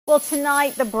Well,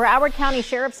 tonight, the Broward County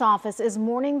Sheriff's Office is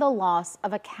mourning the loss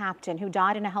of a captain who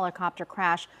died in a helicopter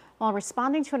crash while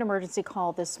responding to an emergency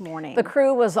call this morning. The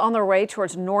crew was on their way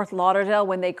towards North Lauderdale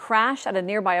when they crashed at a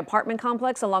nearby apartment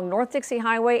complex along North Dixie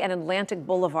Highway and Atlantic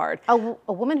Boulevard. A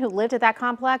woman who lived at that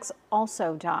complex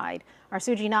also died. Our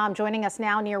Suji Nam joining us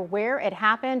now near where it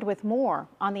happened with more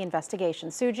on the investigation.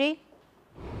 Suji?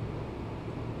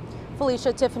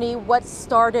 Felicia, Tiffany, what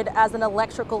started as an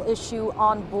electrical issue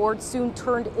on board soon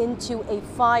turned into a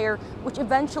fire, which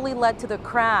eventually led to the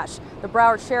crash. The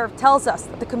Broward Sheriff tells us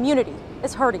that the community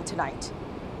is hurting tonight.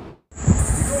 You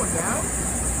going down?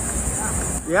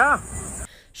 Yeah.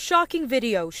 Shocking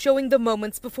video showing the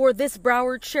moments before this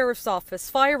Broward Sheriff's Office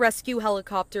fire rescue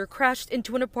helicopter crashed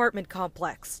into an apartment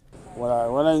complex. When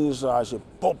I inside, I said,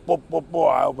 "Pop, pop, pop, pop."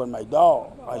 I opened my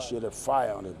door. I see the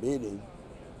fire on the building.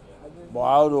 But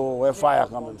I don't know where fire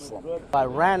coming from. I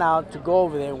ran out to go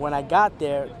over there. When I got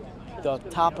there, the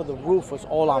top of the roof was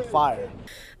all on fire.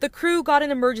 The crew got an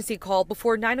emergency call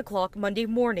before 9 o'clock Monday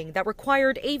morning that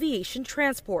required aviation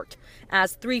transport.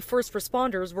 As 3 first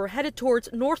responders were headed towards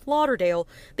North Lauderdale,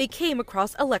 they came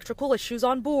across electrical issues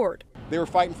on board. They were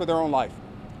fighting for their own life.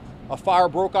 A fire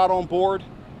broke out on board.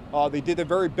 They did their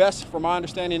very best, from my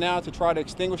understanding now, to try to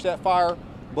extinguish that fire,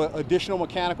 but additional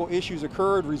mechanical issues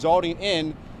occurred, resulting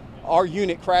in our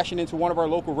unit crashing into one of our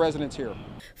local residents here.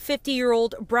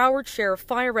 50-year-old Broward Sheriff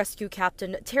Fire Rescue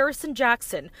Captain Terrison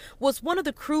Jackson was one of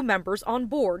the crew members on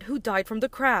board who died from the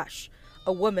crash.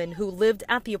 A woman who lived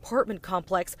at the apartment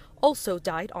complex also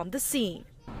died on the scene.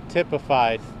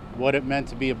 Typified what it meant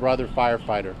to be a brother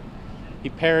firefighter. He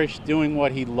perished doing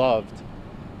what he loved,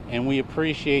 and we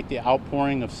appreciate the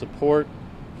outpouring of support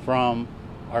from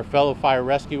our fellow fire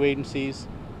rescue agencies.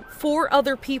 4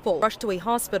 other people rushed to a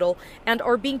hospital and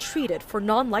are being treated for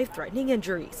non-life-threatening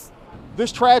injuries.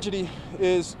 This tragedy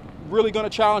is really going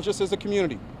to challenge us as a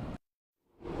community.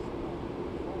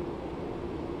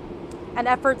 And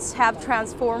efforts have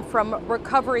transformed from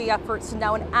recovery efforts to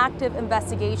now an active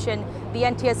investigation. The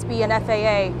NTSB and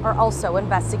FAA are also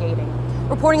investigating.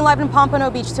 Reporting live in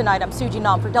Pompano Beach tonight, I'm Suji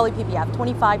Nam for WPBF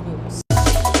 25 News.